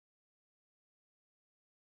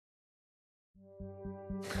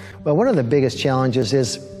Well, one of the biggest challenges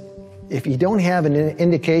is if you don't have an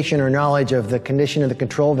indication or knowledge of the condition of the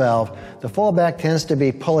control valve, the fallback tends to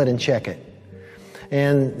be pull it and check it.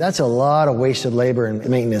 And that's a lot of wasted labor and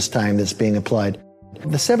maintenance time that's being applied.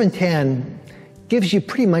 The 710 gives you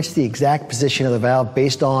pretty much the exact position of the valve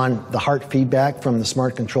based on the HART feedback from the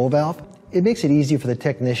smart control valve. It makes it easy for the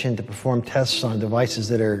technician to perform tests on devices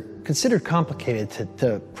that are considered complicated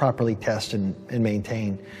to properly test and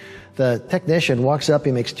maintain. The technician walks up,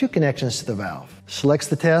 he makes 2 connections to the valve, selects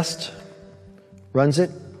the test, runs it.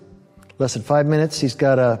 Less than 5 minutes, he's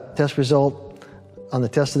got a test result on the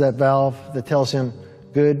test of that valve that tells him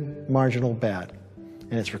good, marginal, bad.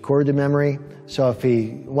 And it's recorded to memory, so if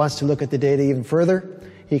he wants to look at the data even further,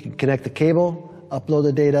 he can connect the cable, upload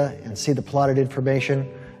the data, and see the plotted information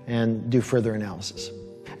and do further analysis.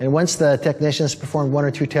 And once the technicians perform 1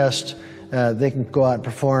 or 2 tests, they can go out and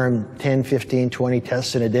perform 10, 15, 20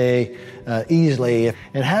 tests in a day easily.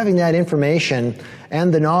 And having that information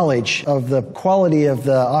and the knowledge of the quality of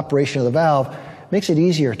the operation of the valve makes it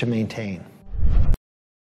easier to maintain.